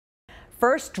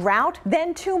First drought,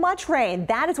 then too much rain.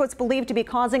 That is what's believed to be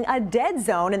causing a dead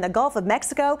zone in the Gulf of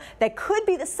Mexico that could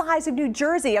be the size of New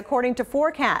Jersey, according to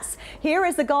forecasts. Here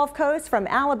is the Gulf Coast from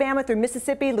Alabama through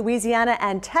Mississippi, Louisiana,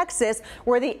 and Texas,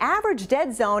 where the average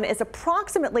dead zone is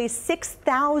approximately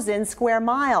 6,000 square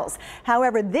miles.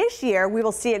 However, this year we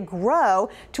will see it grow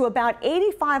to about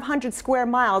 8,500 square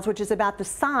miles, which is about the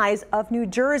size of New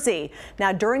Jersey.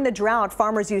 Now, during the drought,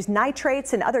 farmers use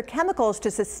nitrates and other chemicals to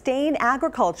sustain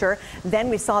agriculture. Then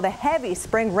we saw the heavy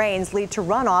spring rains lead to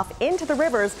runoff into the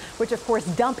rivers, which of course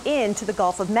dump into the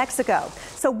Gulf of Mexico.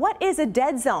 So what is a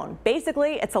dead zone?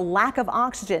 Basically, it's a lack of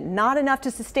oxygen, not enough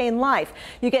to sustain life.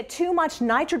 You get too much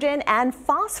nitrogen and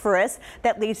phosphorus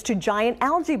that leads to giant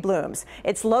algae blooms.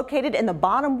 It's located in the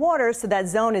bottom waters, so that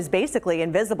zone is basically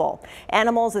invisible.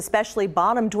 Animals, especially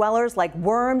bottom dwellers like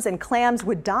worms and clams,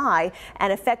 would die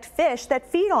and affect fish that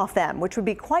feed off them, which would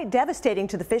be quite devastating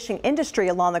to the fishing industry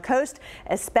along the coast,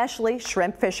 especially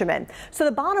shrimp fishermen. So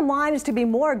the bottom line is to be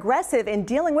more aggressive in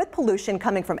dealing with pollution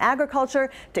coming from agriculture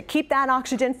to keep that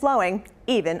oxygen flowing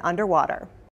even underwater.